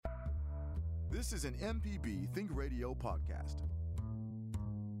This is an MPB Think Radio podcast.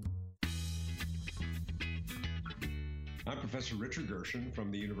 I'm Professor Richard Gershon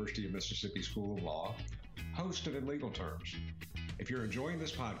from the University of Mississippi School of Law, host of In Legal Terms. If you're enjoying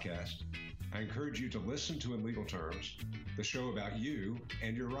this podcast, I encourage you to listen to In Legal Terms, the show about you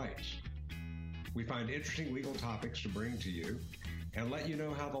and your rights. We find interesting legal topics to bring to you and let you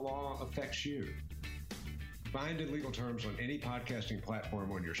know how the law affects you. Find In Legal Terms on any podcasting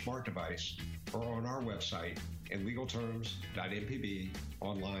platform on your smart device or on our website,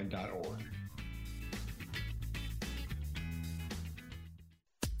 inlegalterms.mpbonline.org.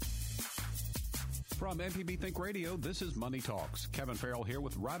 From MPB Think Radio, this is Money Talks. Kevin Farrell here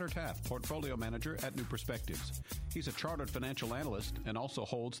with Ryder Taft, Portfolio Manager at New Perspectives. He's a chartered financial analyst and also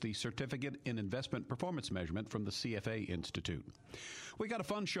holds the Certificate in Investment Performance Measurement from the CFA Institute. We got a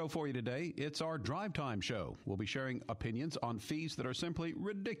fun show for you today. It's our Drive Time show. We'll be sharing opinions on fees that are simply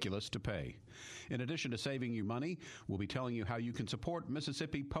ridiculous to pay. In addition to saving you money, we'll be telling you how you can support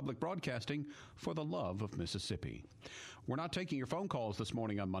Mississippi Public Broadcasting for the love of Mississippi. We're not taking your phone calls this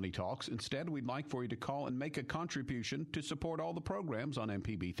morning on Money Talks. Instead, we'd like for you to call and make a contribution to support all the programs on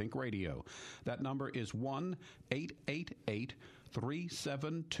MPB Think Radio. That number is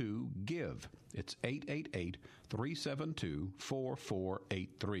 1-888-372-GIVE. It's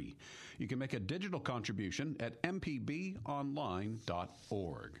 888-372-4483. You can make a digital contribution at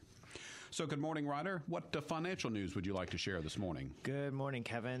mpbonline.org. So good morning, Ryder. What financial news would you like to share this morning? Good morning,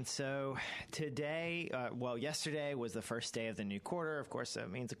 Kevin. So today, yesterday was the first day of the new quarter. Of course, that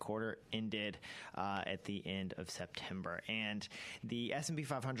means the quarter ended at the end of September. And the S&P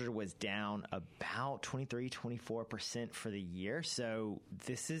 500 was down about 24% for the year. So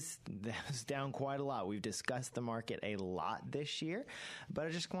that was down quite a lot. We've discussed the market a lot this year, but I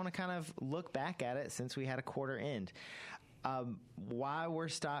just want to kind of look back at it since we had a quarter end. Why were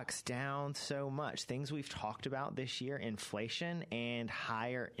stocks down so much? Things we've talked about this year, inflation and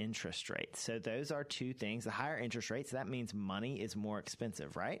higher interest rates. So those are two things. The higher interest rates, that means money is more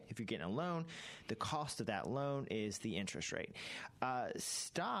expensive, right? If you're getting a loan, the cost of that loan is the interest rate.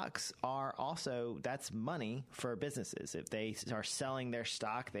 Stocks are also, that's money for businesses. If they are selling their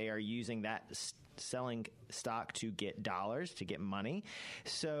stock, they are using that selling stock to get dollars, to get money.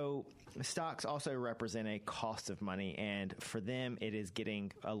 So stocks also represent a cost of money, and for them, it is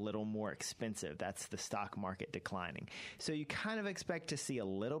getting a little more expensive. That's the stock market declining. So you kind of expect to see a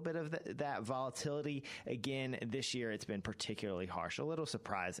little bit of that volatility. Again, this year, it's been particularly harsh, a little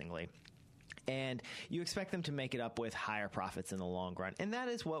surprisingly. And you expect them to make it up with higher profits in the long run. And that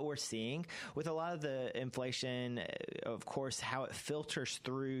is what we're seeing with a lot of the inflation, of course, how it filters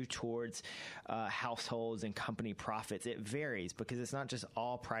through towards households and company profits. It varies because it's not just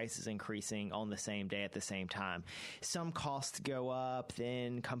all prices increasing on the same day at the same time. Some costs go up,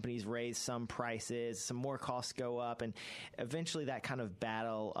 then companies raise some prices, some more costs go up, and eventually that kind of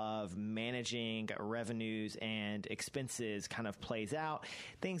battle of managing revenues and expenses kind of plays out.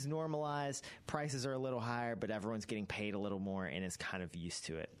 Things normalize. Prices are a little higher, but everyone's getting paid a little more and is kind of used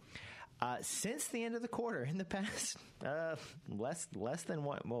to it. Since the end of the quarter, in the past,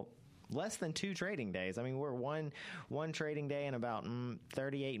 less than 2 trading days. I mean, we're one trading day and about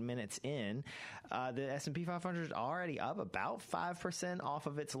 38 minutes in. The S&P 500 is already up about 5% off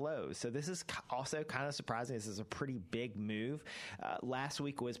of its lows. So this is also kind of surprising. This is a pretty big move. Last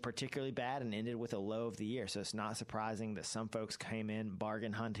week was particularly bad and ended with a low of the year. So it's not surprising that some folks came in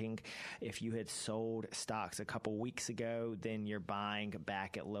bargain hunting. If you had sold stocks a couple weeks ago, then you're buying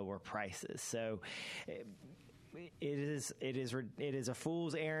back at lower prices. So it is a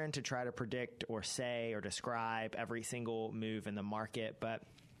fool's errand to try to predict or say or describe every single move in the market, but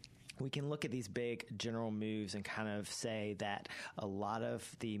we can look at these big general moves and kind of say that a lot of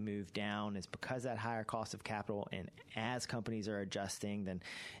the move down is because of that higher cost of capital, and as companies are adjusting, then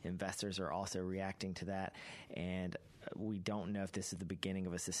investors are also reacting to that. And we don't know if this is the beginning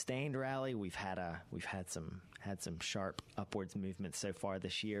of a sustained rally. We've had some sharp upwards movements so far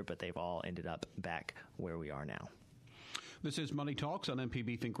this year, but they've all ended up back where we are now. This is Money Talks on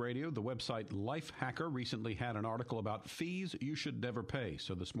MPB Think Radio. The website Lifehacker recently had an article about fees you should never pay.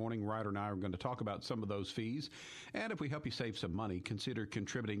 So this morning, Ryder and I are going to talk about some of those fees. And if we help you save some money, consider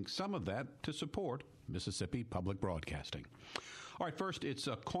contributing some of that to support Mississippi Public Broadcasting. All right, first, it's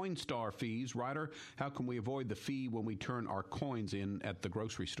Coinstar fees. Ryder, how can we avoid the fee when we turn our coins in at the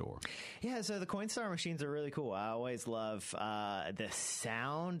grocery store? Yeah, so the Coinstar machines are really cool. I always love the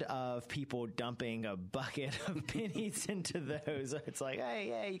sound of people dumping a bucket of pennies into those. It's like,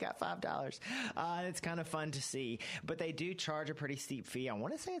 hey, you got $5. It's kind of fun to see. But they do charge a pretty steep fee. I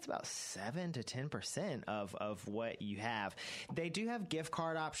want to say it's about 7 to 10% of what you have. They do have gift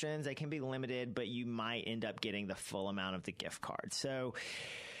card options. They can be limited, but you might end up getting the full amount of the gift card. So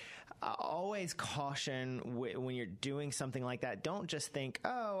always caution when you're doing something like that. Don't just think,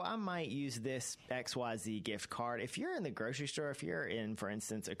 I might use this XYZ gift card. If you're in the grocery store, if you're in, for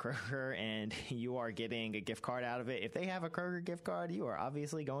instance, a Kroger and you are getting a gift card out of it, if they have a Kroger gift card, you are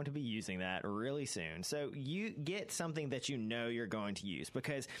obviously going to be using that really soon. So you get something that you know you're going to use,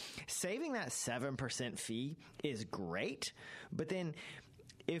 because saving that 7% fee is great, but then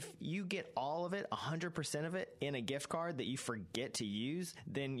if you get all of it, 100% of it, in a gift card that you forget to use,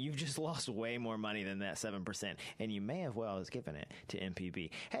 then you've just lost way more money than that 7%. And you may as well have given it to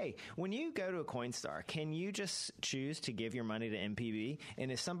MPB. Hey, when you go to a Coinstar, can you just choose to give your money to MPB?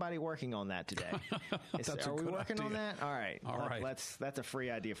 And is somebody working on that today? Are we working on that? All right. That's a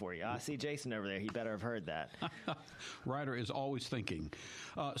free idea for you. I see Jason over there. He better have heard that. Ryder is always thinking.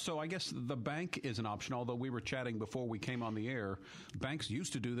 So I guess the bank is an option, although we were chatting before we came on the air. Banks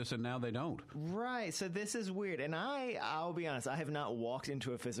used to do this, and now they don't. Right. So this is weird. And I'll be honest, I have not walked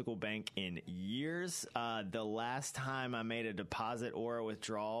into a physical bank in years. The last time I made a deposit or a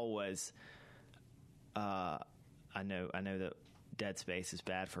withdrawal was, I know that dead space is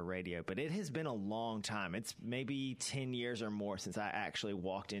bad for radio, but it has been a long time. It's maybe 10 years or more since I actually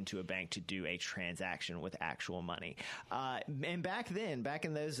walked into a bank to do a transaction with actual money. And back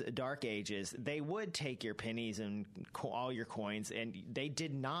in those dark ages, they would take your pennies and all your coins, and they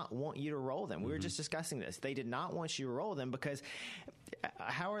did not want you to roll them. We were just discussing this. They did not want you to roll them, because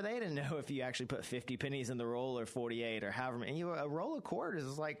how are they to know if you actually put 50 pennies in the roll or 48 or however many? A roll of quarters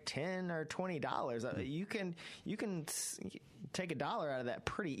is like $10 or $20. You can take $1 out of that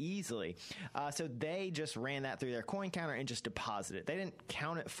pretty easily. So they just ran that through their coin counter and just deposited it. They didn't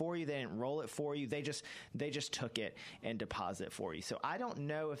count it for you. They didn't roll it for you. They just took it and deposited it for you. So I don't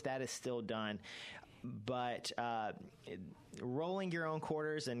know if that is still done. But rolling your own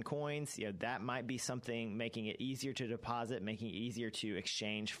quarters and coins, that might be something, making it easier to deposit, making it easier to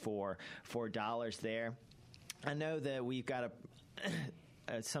exchange for dollars there. I know that we've got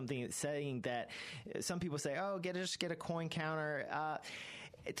something saying that some people say, just get a coin counter.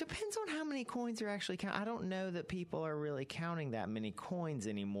 It depends on how many coins you're actually counting. I don't know that people are really counting that many coins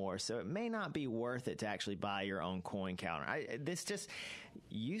anymore, so it may not be worth it to actually buy your own coin counter. This just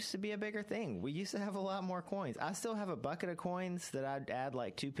used to be a bigger thing. We used to have a lot more coins. I still have a bucket of coins that I'd add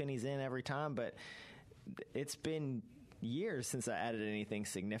like 2 pennies in every time, but it's been years since I added anything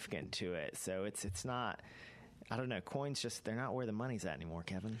significant to it, so it's not... I don't know. Coins they're not where the money's at anymore,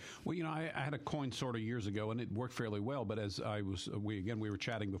 Kevin. Well, I had a coin sorter years ago, and it worked fairly well. But as we were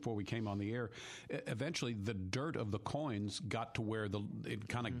chatting before we came on the air, eventually the dirt of the coins got to where it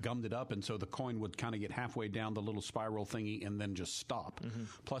kind of gummed it up. And so the coin would kind of get halfway down the little spiral thingy and then just stop. Mm-hmm.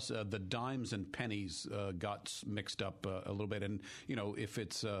 Plus, the dimes and pennies got mixed up a little bit. And, if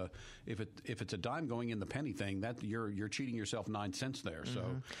it's a dime going in the penny thing, that you're cheating yourself 9 cents there.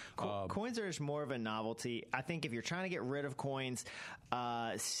 Mm-hmm. So coins are just more of a novelty. I think if you're trying to get rid of coins,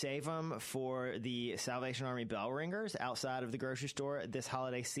 save them for the Salvation Army bell ringers outside of the grocery store this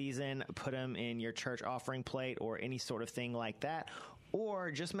holiday season. Put them in your church offering plate or any sort of thing like that.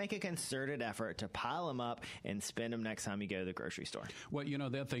 Or just make a concerted effort to pile them up and spend them next time you go to the grocery store. Well,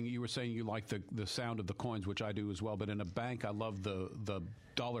 that thing you were saying, you like the sound of the coins, which I do as well. But in a bank, I love the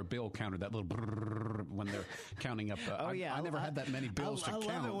dollar bill counter, that little brrr when they're counting up. I never had that many bills to count.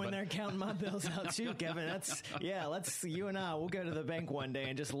 I love it when they're counting my bills out too, Kevin. You and I, we'll go to the bank one day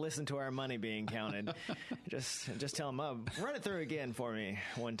and just listen to our money being counted. Just tell them, run it through again for me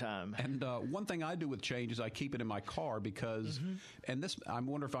one time. And one thing I do with change is I keep it in my car because, and this, I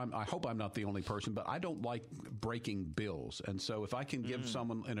hope I'm not the only person, but I don't like breaking bills. And so if I can give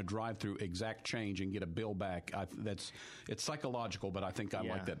someone in a drive-through exact change and get a bill back, it's psychological, but I think I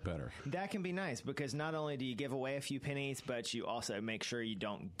like that better. That can be nice because not only do you give away a few pennies, but you also make sure you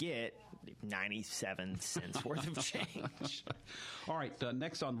don't get 97 cents worth of change. All right,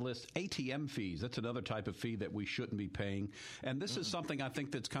 next on the list, ATM fees. That's another type of fee that we shouldn't be paying. And this is something I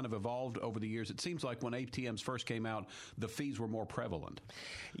think that's kind of evolved over the years. It seems like when ATMs first came out, the fees were more prevalent.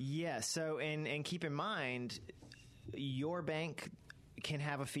 Yeah, so and keep in mind, your bank can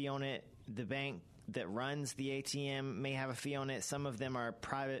have a fee on it. The bank that runs the ATM may have a fee on it. Some of them are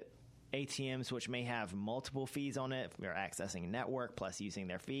private ATMs which may have multiple fees on it. You're accessing a network plus using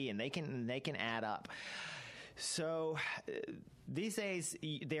their fee, and they can add up. So these days,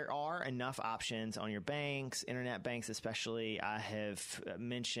 there are enough options on your banks, internet banks especially. I have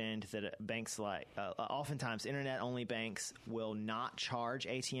mentioned that banks like, oftentimes internet-only banks will not charge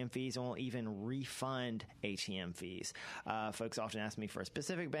ATM fees and will even refund ATM fees. Folks often ask me for a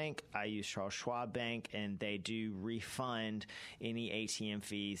specific bank. I use Charles Schwab Bank, and they do refund any ATM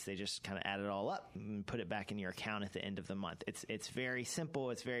fees. They just kind of add it all up and put it back in your account at the end of the month. It's very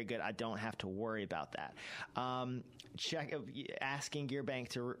simple. It's very good. I don't have to worry about that. Asking your bank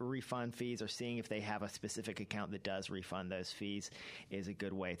to refund fees or seeing if they have a specific account that does refund those fees is a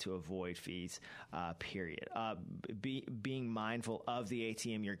good way to avoid fees, period. Being mindful of the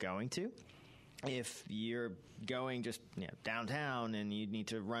ATM you're going to. If you're going just downtown and you need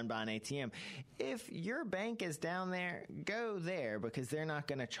to run by an ATM, if your bank is down there, go there because they're not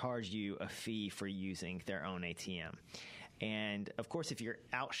going to charge you a fee for using their own ATM. And, of course, if you're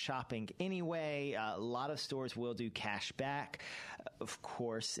out shopping anyway, a lot of stores will do cash back. Of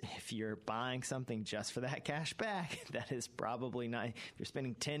course, if you're buying something just for that cash back, that is probably not. If you're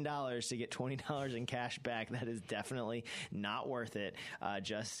spending $10 to get $20 in cash back, that is definitely not worth it.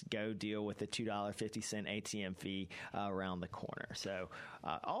 Just go deal with the $2.50 ATM fee around the corner. So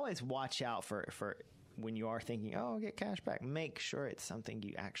always watch out for when you are thinking, I'll get cash back. Make sure it's something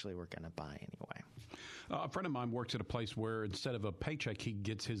you actually were going to buy anyway. A friend of mine works at a place where instead of a paycheck, he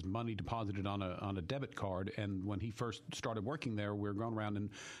gets his money deposited on a debit card. And when he first started working there, we were going around and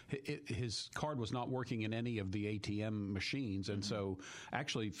his card was not working in any of the ATM machines. And so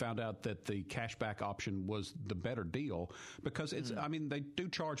actually found out that the cashback option was the better deal because it's, I mean, they do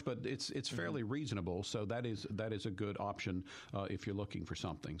charge, but it's fairly reasonable. So that is a good option if you're looking for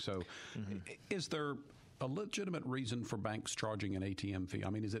something. So is there a legitimate reason for banks charging an ATM fee?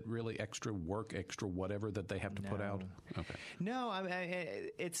 I mean, is it really extra work, extra whatever that they have to put out? Okay. No, I mean,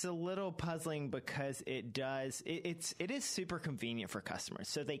 it's a little puzzling because it is super convenient for customers,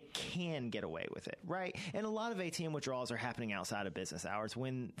 so they can get away with it, right? And a lot of ATM withdrawals are happening outside of business hours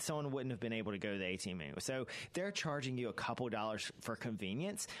when someone wouldn't have been able to go to the ATM anyway. So they're charging you a couple dollars for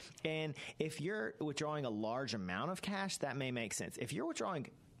convenience. And if you're withdrawing a large amount of cash, that may make sense. If you're withdrawing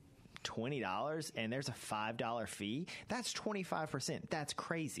 $20 and there's a $5 fee, that's 25%. That's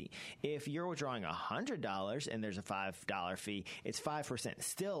crazy. If you're withdrawing $100 and there's a $5 fee, it's 5%.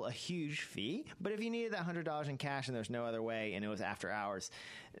 Still a huge fee, but if you needed that $100 in cash and there's no other way and it was after hours,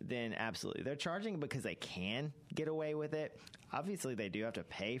 then absolutely. They're charging because they can get away with it. Obviously, they do have to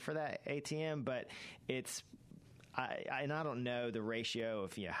pay for that ATM, but it's I don't know the ratio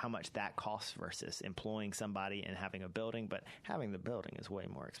of how much that costs versus employing somebody and having a building, but having the building is way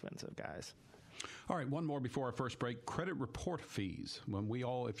more expensive, guys. All right, one more before our first break. Credit report fees.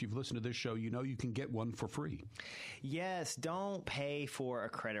 If you've listened to this show, you know you can get one for free. Yes, don't pay for a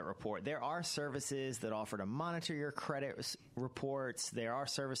credit report. There are services that offer to monitor your credit reports. There are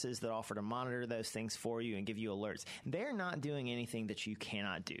services that offer to monitor those things for you and give you alerts. They're not doing anything that you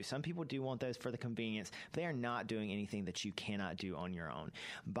cannot do. Some people do want those for the convenience, but they are not doing anything that you cannot do on your own.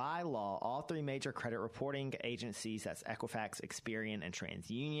 By law, all three major credit reporting agencies, that's Equifax, Experian, and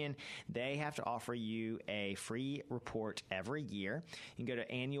TransUnion, they have to offer you a free report every year. You can go to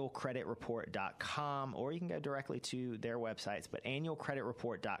annualcreditreport.com or you can go directly to their websites, but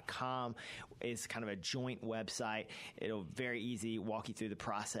annualcreditreport.com is kind of a joint website. It'll very easy walk you through the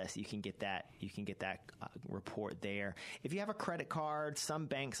process. You can get that report there. If you have a credit card, some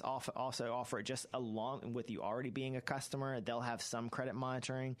banks also offer it just along with you already being a customer. They'll have some credit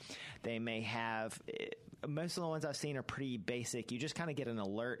monitoring. They may have most of the ones I've seen are pretty basic. You just kind of get an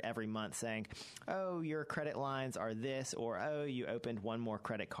alert every month saying, oh, your credit lines are this, or oh, you opened one more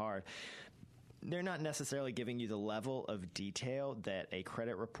credit card. They're not necessarily giving you the level of detail that a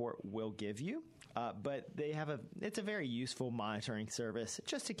credit report will give you, but it's a very useful monitoring service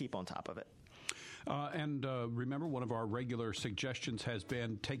just to keep on top of it. And remember, one of our regular suggestions has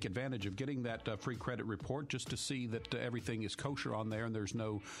been take advantage of getting that free credit report just to see that everything is kosher on there and there's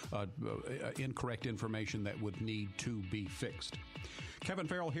no incorrect information that would need to be fixed. Kevin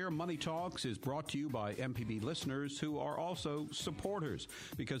Farrell here. Money Talks is brought to you by MPB listeners who are also supporters,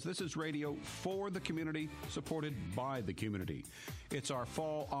 because this is radio for the community, supported by the community. It's our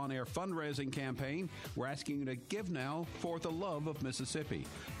fall on-air fundraising campaign. We're asking you to give now for the love of Mississippi.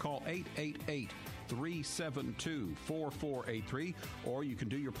 Call 888-372-4483, or you can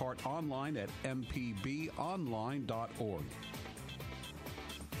do your part online at mpbonline.org.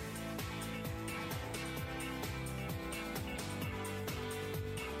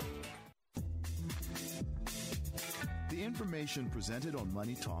 The information information presented on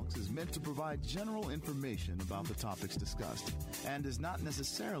Money Talks is meant to provide general information about the topics discussed and is not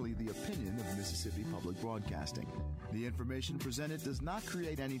necessarily the opinion of Mississippi Public Broadcasting. The information presented does not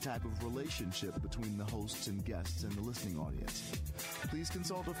create any type of relationship between the hosts and guests and the listening audience. Please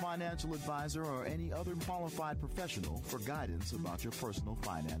consult a financial advisor or any other qualified professional for guidance about your personal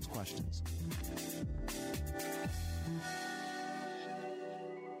finance questions.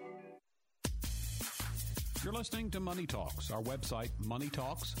 You're listening to Money Talks. Our website,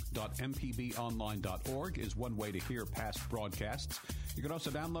 moneytalks.mpbonline.org, is one way to hear past broadcasts. You can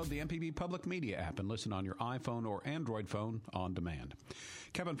also download the MPB Public Media app and listen on your iPhone or Android phone on demand.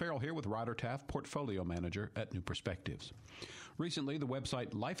 Kevin Farrell here with Ryder Taft, Portfolio Manager at New Perspectives. Recently, the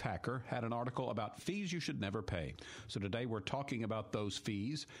website Lifehacker had an article about fees you should never pay. So today we're talking about those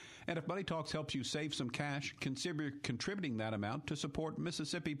fees. And if Money Talks helps you save some cash, consider contributing that amount to support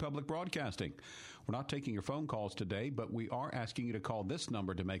Mississippi Public Broadcasting. We're not taking your phone calls today, but we are asking you to call this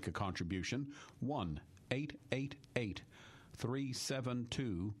number to make a contribution,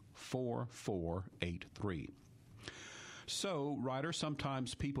 1-888-372-4483. So, Ryder,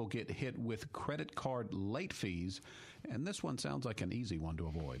 sometimes people get hit with credit card late fees, and this one sounds like an easy one to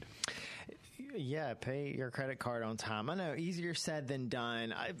avoid. Yeah, pay your credit card on time. I know, easier said than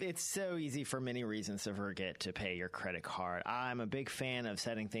done. It's so easy for many reasons to forget to pay your credit card. I'm a big fan of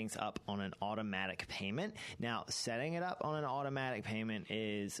setting things up on an automatic payment. Now, setting it up on an automatic payment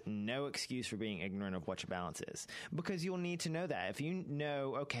is no excuse for being ignorant of what your balance is, because you'll need to know that. If you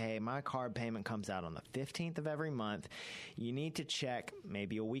know, okay, my card payment comes out on the 15th of every month, you need to check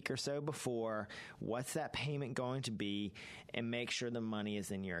maybe a week or so before what's that payment going to be and make sure the money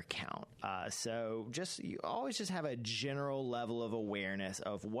is in your account. So you always just have a general level of awareness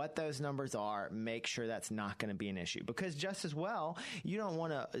of what those numbers are. Make sure that's not going to be an issue, because just as well, you don't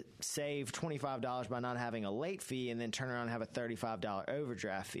want to save $25 by not having a late fee and then turn around and have a $35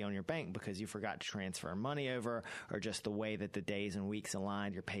 overdraft fee on your bank because you forgot to transfer money over, or just the way that the days and weeks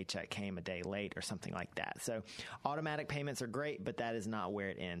aligned, your paycheck came a day late or something like that. So automatic payments are great, but that is not where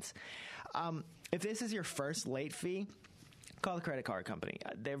it ends. If this is your first late fee, call the credit card company.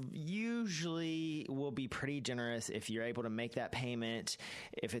 They usually will be pretty generous if you're able to make that payment,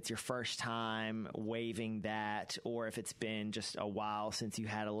 if it's your first time, waiving that, or if it's been just a while since you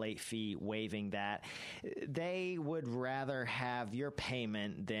had a late fee, waiving that. They would rather have your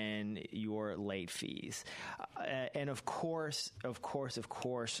payment than your late fees. And of course,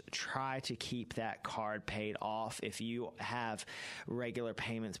 try to keep that card paid off. If you have regular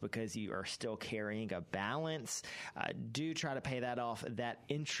payments because you are still carrying a balance, do try to pay that off. That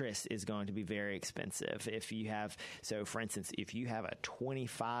interest is going to be very expensive. If you have, so for instance, if you have a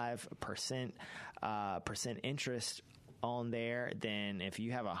 25% interest on there, then if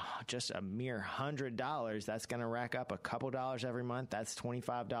you have just a mere $100, that's going to rack up a couple dollars every month. That's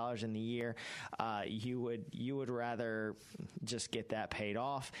 $25 in the year. You would rather just get that paid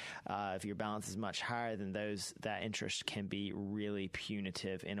off. If your balance is much higher than that interest can be really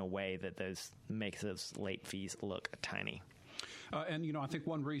punitive in a way that makes those late fees look tiny. And, I think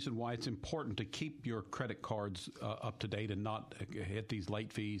one reason why it's important to keep your credit cards up to date and not hit these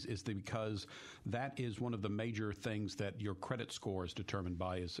late fees is because that is one of the major things that your credit score is determined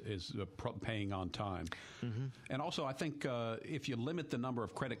by is paying on time. Mm-hmm. And also, I think if you limit the number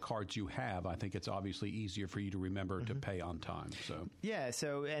of credit cards you have, I think it's obviously easier for you to remember mm-hmm. to pay on time. Yeah,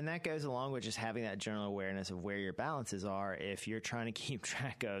 and that goes along with just having that general awareness of where your balances are. If you're trying to keep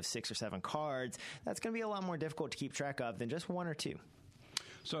track of 6 or 7 cards, that's going to be a lot more difficult to keep track of than just 1 or 2.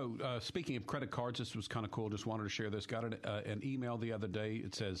 So speaking of credit cards, this was kind of cool. Just wanted to share this. Got an email the other day.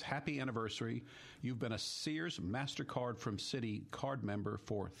 It says, "Happy anniversary. You've been a Sears MasterCard from Citi card member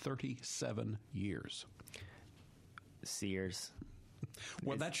for 37 years. Sears.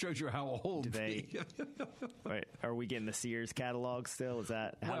 Well, that shows you how old. Wait, are we getting the Sears catalog still? Is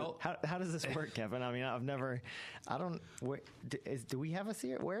that how does this work, Kevin? I mean, do we have a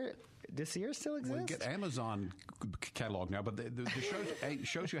Sears? Where does Sears still exist? We get Amazon catalog now, but the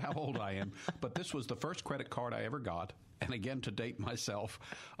shows you how old I am. But this was the first credit card I ever got. And again, to date myself,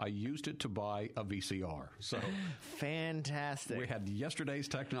 I used it to buy a VCR. So fantastic. We had yesterday's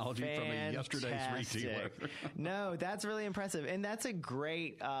technology from a yesterday's retailer. No, that's really impressive. And that's a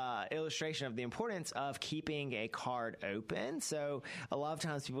great illustration of the importance of keeping a card open. So a lot of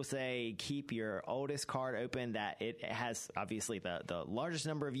times people say keep your oldest card open, that it has obviously the largest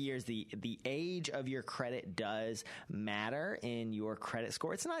number of years. The age of your credit does matter in your credit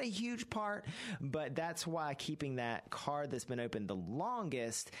score. It's not a huge part, but that's why keeping that card card that's been open the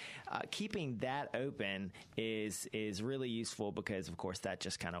longest, keeping that open is really useful because, of course, that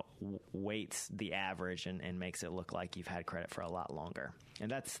just kind of weights the average and makes it look like you've had credit for a lot longer.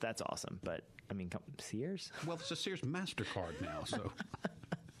 And that's awesome. But, I mean, Sears? Well, it's a Sears MasterCard now, so...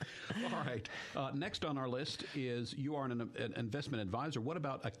 All right. Next on our list is you are an investment advisor. What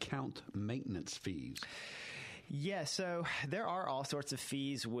about account maintenance fees? Yeah, so there are all sorts of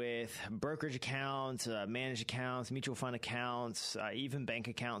fees with brokerage accounts, managed accounts, mutual fund accounts, even bank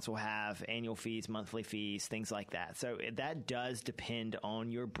accounts will have annual fees, monthly fees, things like that. So that does depend on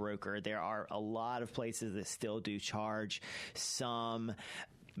your broker. There are a lot of places that still do charge some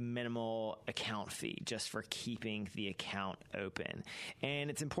minimal account fee just for keeping the account open. And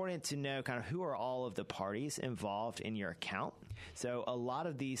it's important to know kind of who are all of the parties involved in your account. So a lot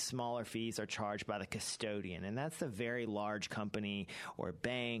of these smaller fees are charged by the custodian, and that's the very large company or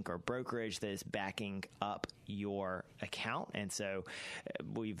bank or brokerage that is backing up your account. And so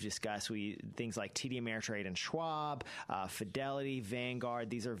we've discussed things like TD Ameritrade and Schwab, Fidelity,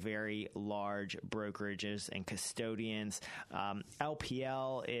 Vanguard. These are very large brokerages and custodians.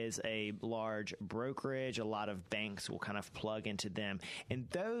 LPL is a large brokerage. A lot of banks will kind of plug into them. And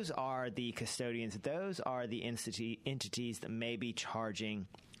those are the custodians. Those are the entities that may be charging.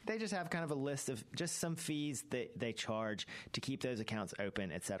 They just have kind of a list of just some fees that they charge to keep those accounts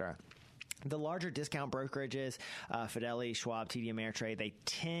open, et cetera. The larger discount brokerages, Fidelity, Schwab, TD Ameritrade, they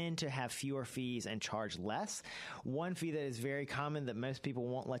tend to have fewer fees and charge less. One fee that is very common that most people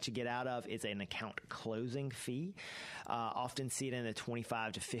won't let you get out of is an account closing fee. Often see it in the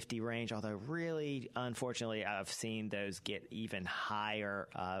 25 to 50 range, although really, unfortunately, I've seen those get even higher.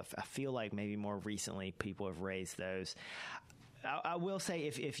 I feel like maybe more recently people have raised those. I will say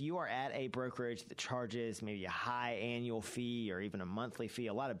if you are at a brokerage that charges maybe a high annual fee or even a monthly fee,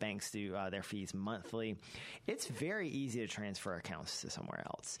 a lot of banks do their fees monthly, it's very easy to transfer accounts to somewhere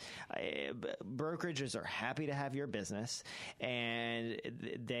else. Brokerages are happy to have your business, and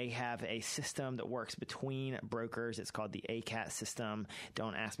they have a system that works between brokers. It's called the ACAT system.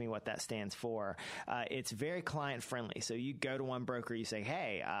 Don't ask me what that stands for. It's very client friendly. So you go to one broker, you say,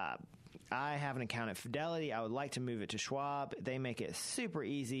 hey, I have an account at Fidelity. I would like to move it to Schwab. They make it super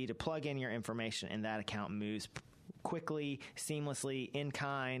easy to plug in your information, and that account moves quickly, seamlessly, in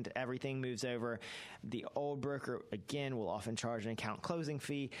kind. Everything moves over. The old broker, again, will often charge an account closing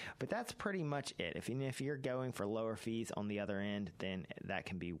fee, but that's pretty much it. If you're going for lower fees on the other end, then that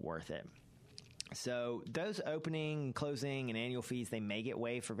can be worth it. So those opening, closing, and annual fees, they may get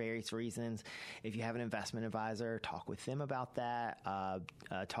waived for various reasons. If you have an investment advisor, talk with them about that.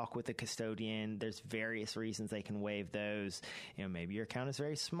 Talk with the custodian. There's various reasons they can waive those. Maybe your account is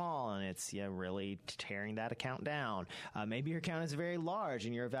very small and it's really tearing that account down. Maybe your account is very large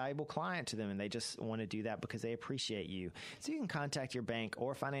and you're a valuable client to them and they just want to do that because they appreciate you. So you can contact your bank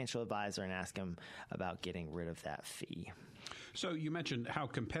or financial advisor and ask them about getting rid of that fee. So you mentioned how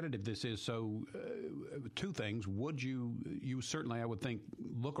competitive this is. So two things. Would you certainly, I would think,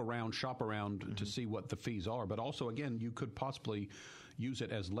 look around, shop around to see what the fees are. But also, again, you could possibly use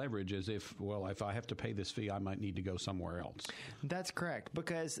it as leverage as if I have to pay this fee, I might need to go somewhere else. That's correct,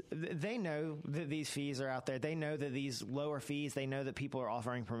 because they know that these fees are out there. They know that these lower fees, they know that people are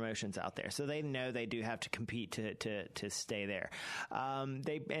offering promotions out there. So they know they do have to compete to stay there.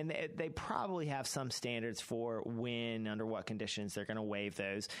 They probably have some standards for when, under what conditions they're going to waive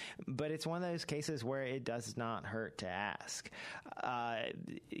those. But it's one of those cases where it does not hurt to ask.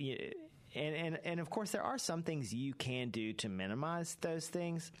 And of course, there are some things you can do to minimize those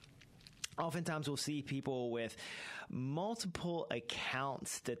things. Oftentimes we'll see people with multiple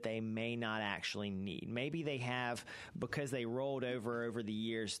accounts that they may not actually need. Maybe they have, because they rolled over the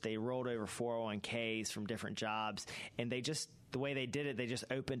years, they rolled over 401ks from different jobs, and the way they did it, they just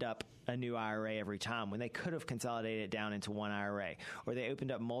opened up a new IRA every time when they could have consolidated it down into one IRA. Or they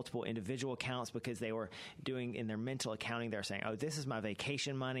opened up multiple individual accounts because they were doing, in their mental accounting, they're saying, oh, this is my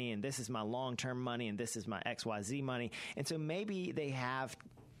vacation money, and this is my long-term money, and this is my XYZ money. And so maybe they have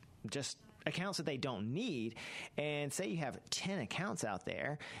just accounts that they don't need, and say you have 10 accounts out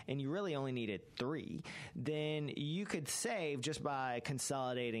there and you really only needed 3, then you could save just by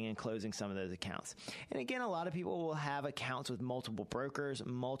consolidating and closing some of those accounts. And again, a lot of people will have accounts with multiple brokers,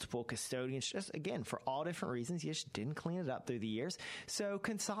 multiple custodians, just again, for all different reasons. You just didn't clean it up through the years. So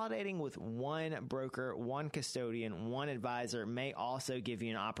consolidating with one broker, one custodian, one advisor may also give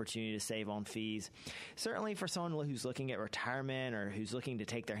you an opportunity to save on fees. Certainly for someone who's looking at retirement or who's looking to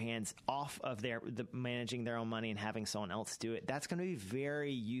take their hands off off of managing their own money and having someone else do it, that's going to be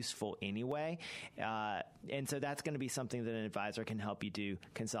very useful anyway. And so that's going to be something that an advisor can help you do: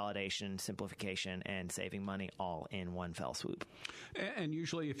 consolidation, simplification, and saving money all in one fell swoop. And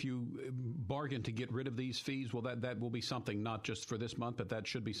usually if you bargain to get rid of these fees, well, that will be something not just for this month, but that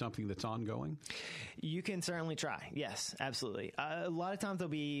should be something that's ongoing? You can certainly try. Yes, absolutely. A lot of times there'll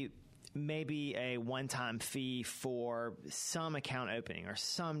be maybe a one-time fee for some account opening or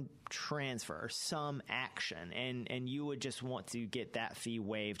some transfer or some action, and you would just want to get that fee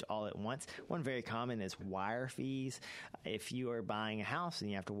waived all at once. One very common is wire fees. If you are buying a house and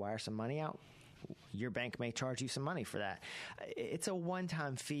you have to wire some money out, your bank may charge you some money for that. It's a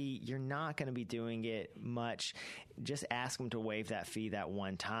one-time fee. You're not going to be doing it much. Just ask them to waive that fee that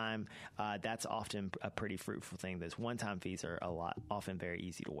one time. That's often a pretty fruitful thing. Those one-time fees are often very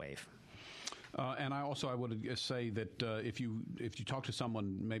easy to waive. And I would say that if you talk to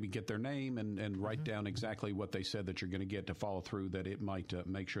someone, maybe get their name and write down exactly what they said that you're going to get to follow through, that it might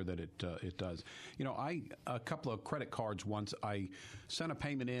make sure that it does. A couple of credit cards once, I sent a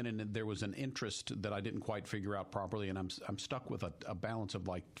payment in and there was an interest that I didn't quite figure out properly, and I'm stuck with a balance of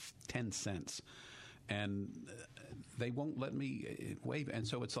like 10 cents. And they won't let me waive it. And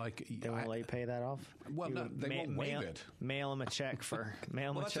so it's like... They won't let you pay that off? Well, no, they won't waive it. Mail them a check for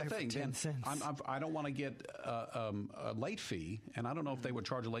 10 cents. I don't want to get a late fee, and I don't know if they would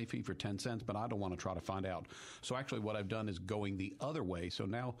charge a late fee for 10 cents, but I don't want to try to find out. So actually what I've done is going the other way. So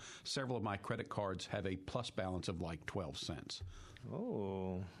now several of my credit cards have a plus balance of like 12 cents.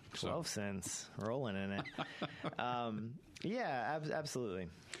 Oh, 12 cents. Rolling in it. Yeah, absolutely.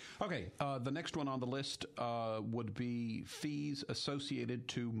 Okay, the next one on the list would be fees associated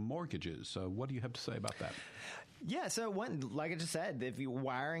to mortgages. What do you have to say about that? Yeah, so like I just said, if you're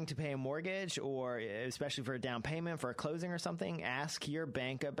wiring to pay a mortgage, or especially for a down payment for a closing or something, ask your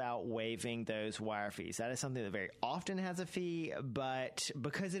bank about waiving those wire fees. That is something that very often has a fee, but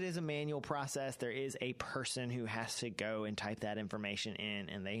because it is a manual process, there is a person who has to go and type that information in,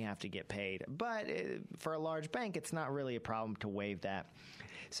 and they have to get paid. But for a large bank, it's not really a problem to waive that.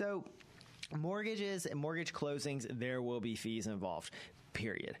 So mortgages and mortgage closings, there will be fees involved.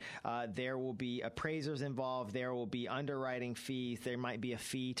 Period. There will be appraisers involved. There will be underwriting fees. There might be a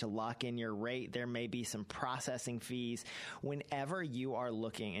fee to lock in your rate. There may be some processing fees. Whenever you are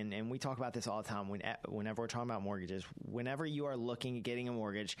looking, and we talk about this all the time, whenever we're talking about mortgages, whenever you are looking at getting a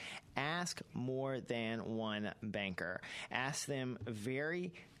mortgage, ask more than one banker. Ask them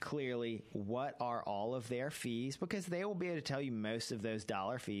very clearly what are all of their fees, because they will be able to tell you most of those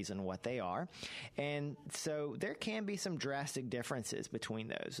dollar fees and what they are. And so there can be some drastic differences between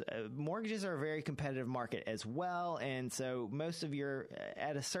those. Mortgages are a very competitive market as well, and so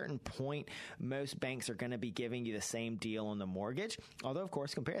at a certain point, most banks are going to be giving you the same deal on the mortgage. Although, of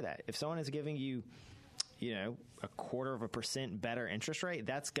course, compare that. If someone is giving you, 0.25% better interest rate,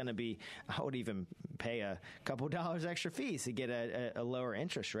 that's going to be, I would even pay a couple dollars extra fees to get a lower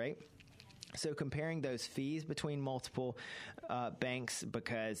interest rate. So comparing those fees between multiple banks,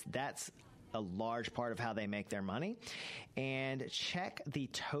 because that's a large part of how they make their money, and check the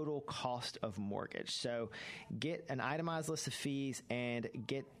total cost of mortgage. So get an itemized list of fees and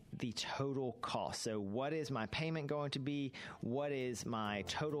get the total cost. So what is my payment going to be? What is my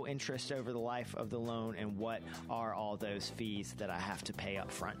total interest over the life of the loan? And what are all those fees that I have to pay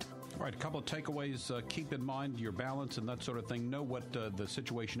up front? All right, a couple of takeaways. Keep in mind your balance and that sort of thing. Know what the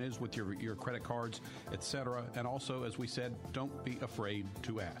situation is with your credit cards, etc. And also, as we said, don't be afraid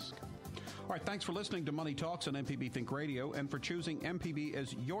to ask. All right, thanks for listening to Money Talks on MPB Think Radio and for choosing MPB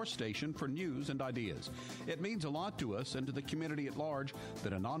as your station for news and ideas. It means a lot to us and to the community at large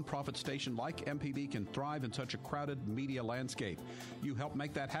that a nonprofit station like MPB can thrive in such a crowded media landscape. You help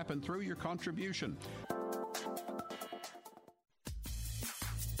make that happen through your contribution.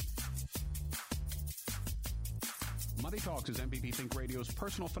 Money Talks is MPB Think Radio's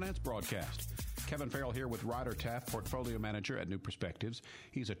personal finance broadcast. Kevin Farrell here with Ryder Taft, Portfolio Manager at New Perspectives.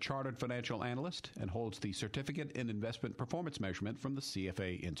 He's a chartered financial analyst and holds the Certificate in Investment Performance Measurement from the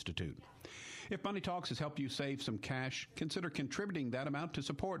CFA Institute. If Money Talks has helped you save some cash, consider contributing that amount to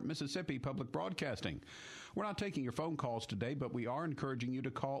support Mississippi Public Broadcasting. We're not taking your phone calls today, but we are encouraging you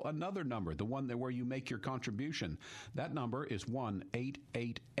to call another number, the one where you make your contribution. That number is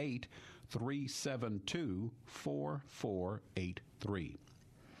 1-888-372-4483.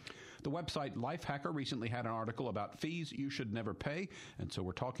 The website Lifehacker recently had an article about fees you should never pay, and so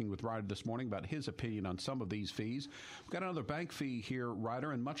we're talking with Ryder this morning about his opinion on some of these fees. We've got another bank fee here,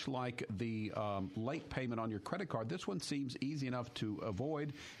 Ryder, and much like the late payment on your credit card, this one seems easy enough to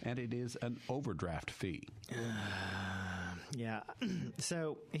avoid, and it is an overdraft fee. Yeah.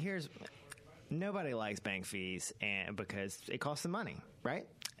 So nobody likes bank fees because it costs them money, right?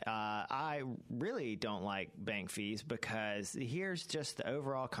 I really don't like bank fees because here's just the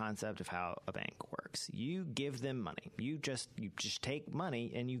overall concept of how a bank works. You give them money. You just take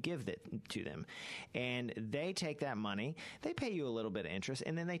money and you give it to them. And they take that money, they pay you a little bit of interest,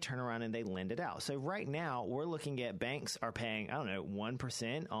 and then they turn around and they lend it out. So right now we're looking at banks are paying, I don't know,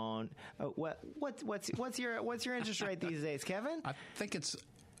 1% on what's your interest rate these days, Kevin? I think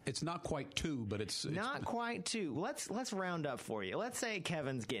it's not quite 2, but it's not quite 2. Let's round up for you. Let's say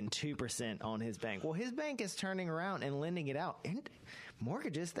Kevin's getting 2% on his bank. Well, his bank is turning around and lending it out. And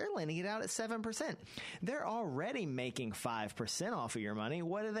mortgages, they're lending it out at 7%. They're already making 5% off of your money.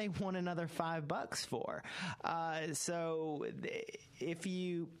 What do they want another $5 for? So if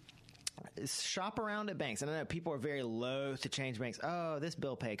you shop around at banks, and I know people are very loath to change banks. Oh, this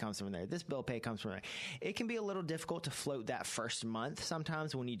bill pay comes from there. This bill pay comes from there. It can be a little difficult to float that first month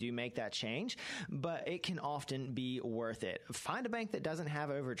sometimes when you do make that change, but it can often be worth it. Find a bank that doesn't have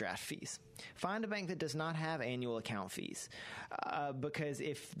overdraft fees. Find a bank that does not have annual account fees, because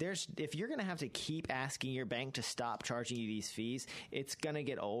if you're going to have to keep asking your bank to stop charging you these fees, it's going to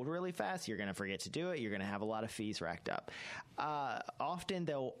get old really fast. You're going to forget to do it. You're going to have a lot of fees racked up. Often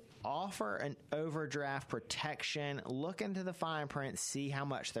they'll offer an overdraft protection. Look into the fine print, see how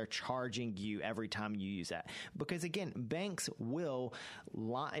much they're charging you every time you use that. Because again, banks will,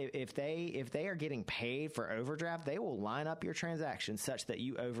 if they are getting paid for overdraft, they will line up your transactions such that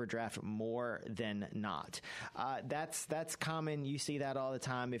you overdraft more than not. That's common. You see that all the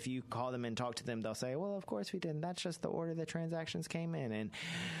time. If you call them and talk to them, they'll say, well, of course we didn't. That's just the order the transactions came in. And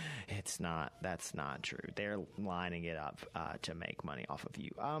that's not true. They're lining it up to make money off of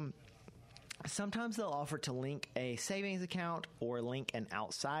you. Sometimes they'll offer to link a savings account or link an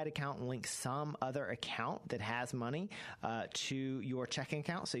outside account and link some other account that has money to your checking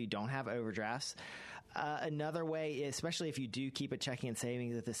account so you don't have overdrafts. Another way, especially if you do keep a checking and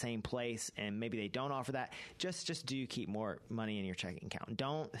savings at the same place and maybe they don't offer that, just do keep more money in your checking account.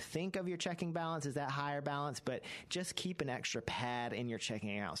 Don't think of your checking balance as that higher balance, but just keep an extra pad in your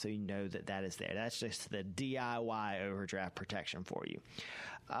checking account so you know that is there. That's just the DIY overdraft protection for you.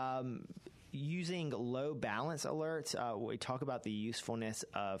 Using low balance alerts, we talk about the usefulness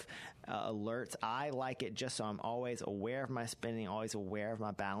of alerts. I like it just so I'm always aware of my spending, always aware of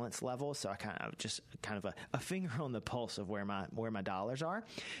my balance level. So I kind of a finger on the pulse of where my dollars are.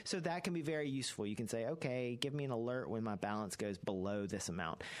 So that can be very useful. You can say, okay, give me an alert when my balance goes below this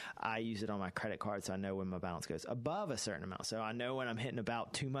amount. I use it on my credit card, so I know when my balance goes above a certain amount. So I know when I'm hitting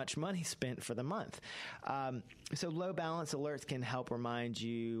about too much money spent for the month. So low balance alerts can help remind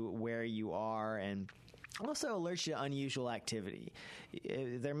you where you are and also alerts you to unusual activity.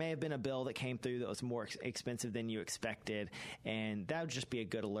 There may have been a bill that came through that was more expensive than you expected, and that would just be a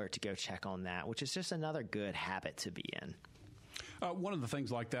good alert to go check on that, which is just another good habit to be in. One of the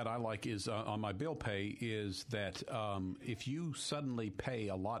things like that I like is on my bill pay is that if you suddenly pay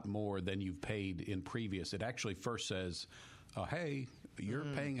a lot more than you've paid in previous, it actually first says, hey, you're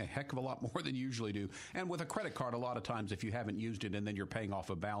paying a heck of a lot more than you usually do. And with a credit card, a lot of times if you haven't used it and then you're paying off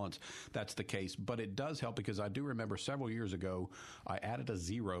a balance, that's the case. But it does help because I do remember several years ago, I added a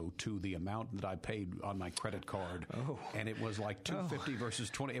 0 to the amount that I paid on my credit card. Oh. And it was like $250 versus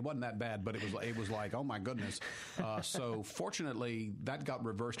 $20. It wasn't that bad, but it was like, oh my goodness. So fortunately, that got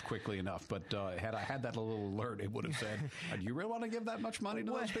reversed quickly enough. But had I had that little alert, it would have said, do you really want to give that much money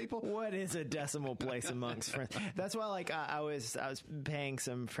to those people? What is a decimal place amongst friends? That's why I was paying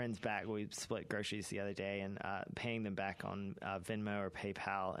some friends back. We split groceries the other day and paying them back on Venmo or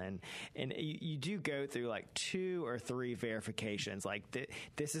PayPal. And you do go through like 2 or 3 verifications. Like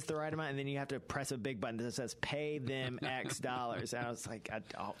this is the right amount. And then you have to press a big button that says pay them X dollars. And I was like,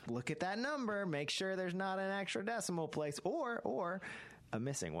 I'll look at that number, make sure there's not an extra decimal place or a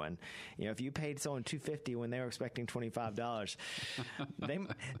missing one. You know, if you paid someone $250 when they were expecting $25,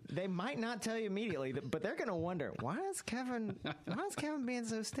 they might not tell you immediately, but they're going to wonder, why is Kevin being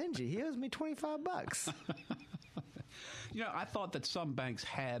so stingy? He owes me $25. You know, I thought that some banks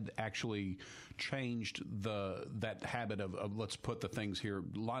had actually changed that habit of let's put the things here,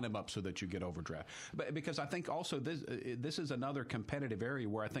 line them up so that you get overdraft. But because I think also this is another competitive area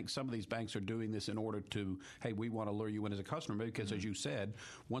where I think some of these banks are doing this in order to, hey, we want to lure you in as a customer because, as you said,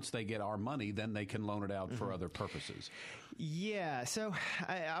 once they get our money, then they can loan it out for other purposes. Yeah. So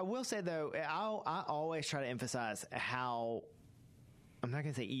I will say, though, I always try to emphasize how, I'm not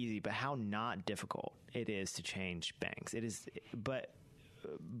going to say easy, but how not difficult it is to change banks. It is, but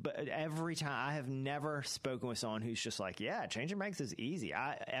but every time I have never spoken with someone who's just like, yeah, changing banks is easy.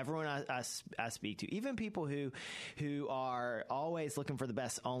 Everyone I speak to, even people who are always looking for the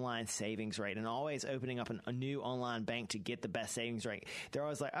best online savings rate and always opening up a new online bank to get the best savings rate, they're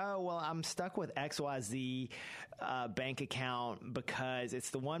always like, oh, well, I'm stuck with XYZ bank account because it's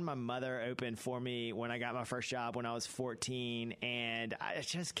the one my mother opened for me when I got my first job when I was 14, and I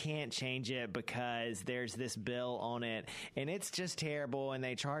just can't change it because there's this bill on it, and it's just terrible, and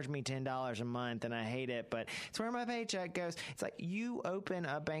they charge me $10 a month, and I hate it, but it's where my paycheck goes. It's like, you open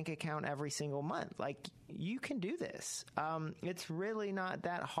a bank account every single month. Like, you can do this. It's really not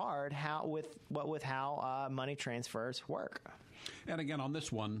that hard with how money transfers work. And again, on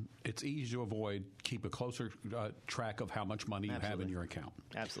this one, it's easy to avoid. Keep a closer track of how much money you have in your account.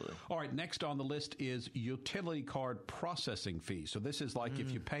 Absolutely. All right, next on the list is utility card processing fee. So this is like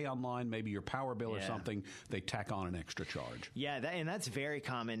if you pay online, maybe your power bill or something, they tack on an extra charge. Yeah, and that's very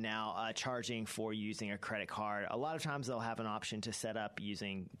common now, charging for using a credit card. A lot of times they'll have an option to set up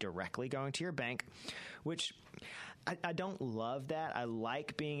using directly going to your bank, which I don't love that. I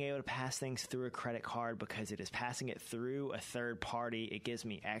like being able to pass things through a credit card because it is passing it through a third party. It gives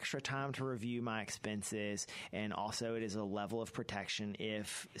me extra time to review my expenses, and also it is a level of protection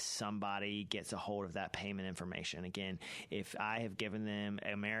if somebody gets a hold of that payment information. Again, if I have given them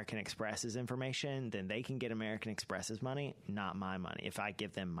American Express's information, then they can get American Express's money, not my money. If I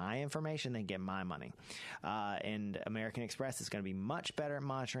give them my information, they get my money. And American Express is going to be much better at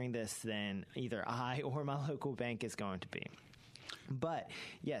monitoring this than either I or my local bank is going to be. But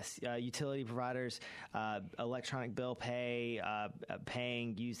yes, utility providers, electronic bill pay,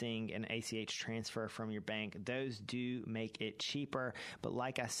 paying using an ACH transfer from your bank, those do make it cheaper. But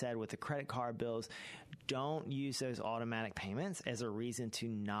like I said, with the credit card bills, don't use those automatic payments as a reason to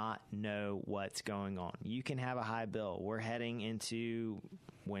not know what's going on. You can have a high bill. We're heading into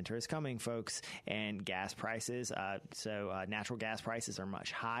winter is coming, folks, and gas prices. Natural gas prices are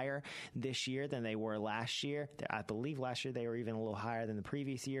much higher this year than they were last year. I believe last year they were even a little higher than the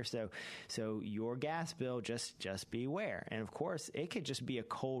previous year. So your gas bill, just beware. And of course, it could just be a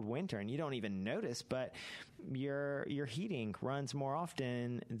cold winter and you don't even notice, but your heating runs more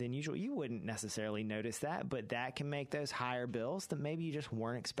often than usual. You wouldn't necessarily notice that, but that can make those higher bills that maybe you just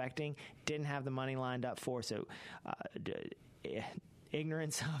weren't expecting, didn't have the money lined up for. So,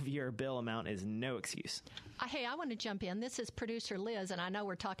 ignorance of your bill amount is no excuse. Hey, I want to jump in. This is producer Liz, and I know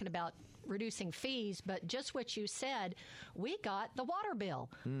we're talking about reducing fees, but just what you said, we got the water bill.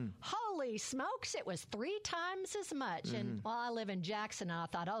 Holy smokes, it was 3 times as much. And I live in Jackson, and I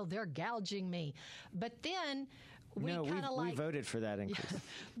thought, oh, they're gouging me. But then we voted for that increase. Yeah,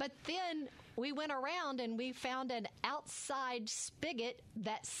 but then we went around and we found an outside spigot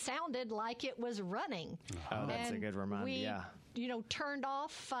that sounded like it was running. Oh, that's a good reminder, turned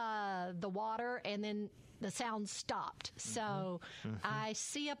off the water, and then the sound stopped. So I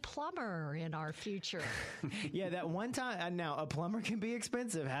see a plumber in our future. Yeah, that one time. Now, a plumber can be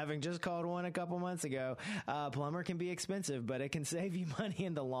expensive. Having just called one a couple months ago, a plumber can be expensive, but it can save you money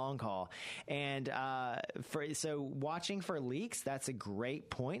in the long haul. And so watching for leaks, that's a great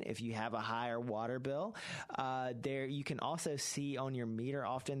point. If you have a higher water bill, there you can also see on your meter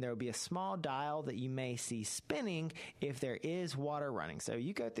often there will be a small dial that you may see spinning if there is water running. So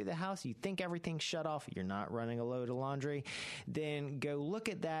you go through the house, you think everything's shut off, you're not running a load of laundry, then go look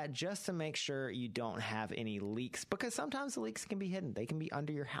at that just to make sure you don't have any leaks, because sometimes the leaks can be hidden. They can be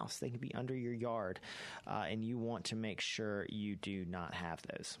under your house. They can be under your yard, and you want to make sure you do not have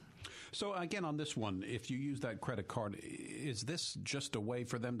those. So again, on this one, if you use that credit card, is this just a way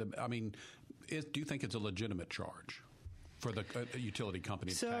for them to, do you think it's a legitimate charge for the utility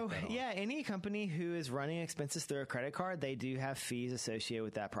company to tack that on? Yeah, any company who is running expenses through a credit card, they do have fees associated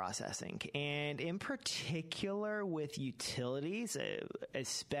with that processing. And in particular with utilities,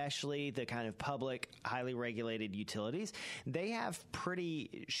 especially the kind of public, highly regulated utilities, they have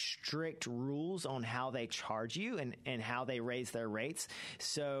pretty strict rules on how they charge you and how they raise their rates.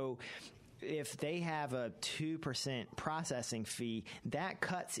 So if they have a 2% processing fee, that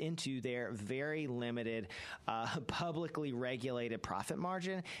cuts into their very limited, publicly regulated profit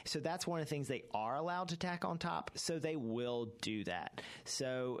margin. So that's one of the things they are allowed to tack on top. So they will do that.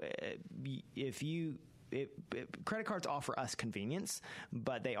 So credit cards offer us convenience,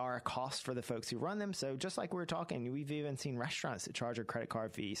 but they are a cost for the folks who run them. So just like we were talking, we've even seen restaurants that charge a credit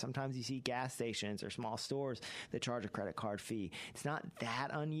card fee. Sometimes you see gas stations or small stores that charge a credit card fee. It's not that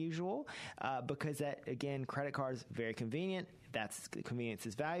unusual because that, again, credit cards, very convenient, convenience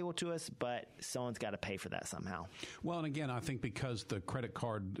is valuable to us, but someone's got to pay for that somehow. Well, and again, I think because the credit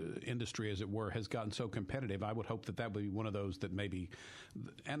card industry, as it were, has gotten so competitive, I would hope that would be one of those that maybe,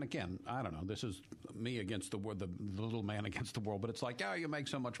 and again, I don't know, this is me against the world, the little man against the world, but it's like, you make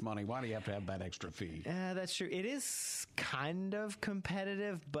so much money, why do you have to have that extra fee? That's true. It is kind of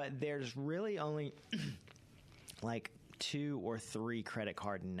competitive, but there's really only like 2 or 3 credit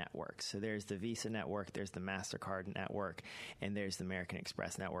card networks. So there's the Visa network, there's the MasterCard network, and there's the American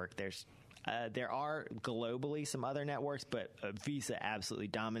Express network. There are globally some other networks, but Visa absolutely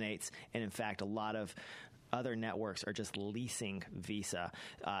dominates. And in fact, a lot of other networks are just leasing Visa.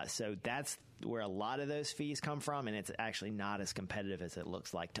 So that's where a lot of those fees come from, and it's actually not as competitive as it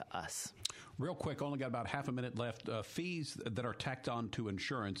looks like to us. Real quick, only got about half a minute left. Fees that are tacked on to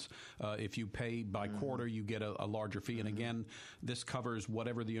insurance, if you pay by quarter, you get a larger fee. And again, this covers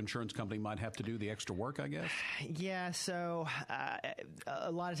whatever the insurance company might have to do, the extra work, I guess? Yeah, so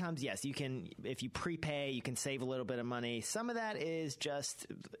a lot of times, yes, you can, if you prepay, you can save a little bit of money. Some of that is just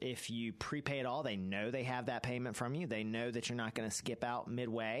if you prepay it all, they know they have that payment from you. They know that you're not going to skip out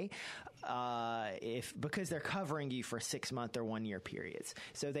midway. Because they're covering you for 6-month or 1 year periods.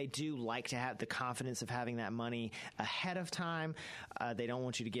 So they do like to have the confidence of having that money ahead of time. They don't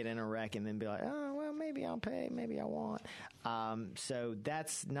want you to get in a wreck and then be like, oh, well, maybe I'll pay, maybe I won't. So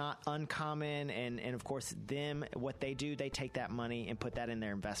that's not uncommon. And of course, what they do, they take that money and put that in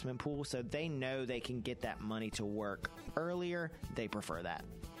their investment pool. So they know they can get that money to work earlier. They prefer that.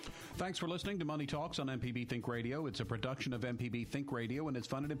 Thanks for listening to Money Talks on MPB Think Radio. It's a production of MPB Think Radio, and it's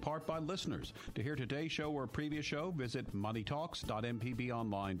funded in part by listeners. To hear today's show or a previous show, visit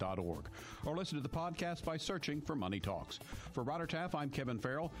moneytalks.mpbonline.org or listen to the podcast by searching for Money Talks. For Ryder Taff, I'm Kevin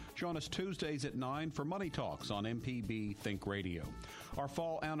Farrell. Join us Tuesdays at 9 for Money Talks on MPB Think Radio. Our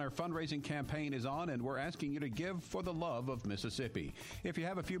fall and our fundraising campaign is on, and we're asking you to give for the love of Mississippi. If you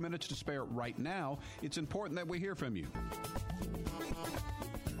have a few minutes to spare right now, it's important that we hear from you.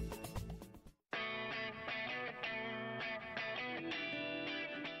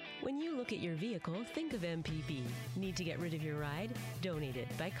 When you look at your vehicle, think of MPB. Need to get rid of your ride? Donate it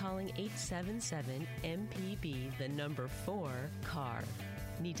by calling 877-MPB, the number 4-CAR.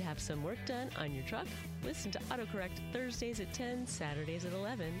 Need to have some work done on your truck? Listen to AutoCorrect Thursdays at 10, Saturdays at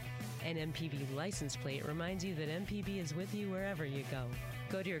 11. An MPB license plate reminds you that MPB is with you wherever you go.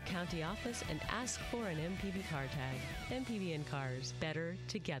 Go to your county office and ask for an MPB car tag. MPB and cars, better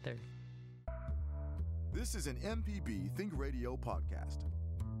together. This is an MPB Think Radio podcast.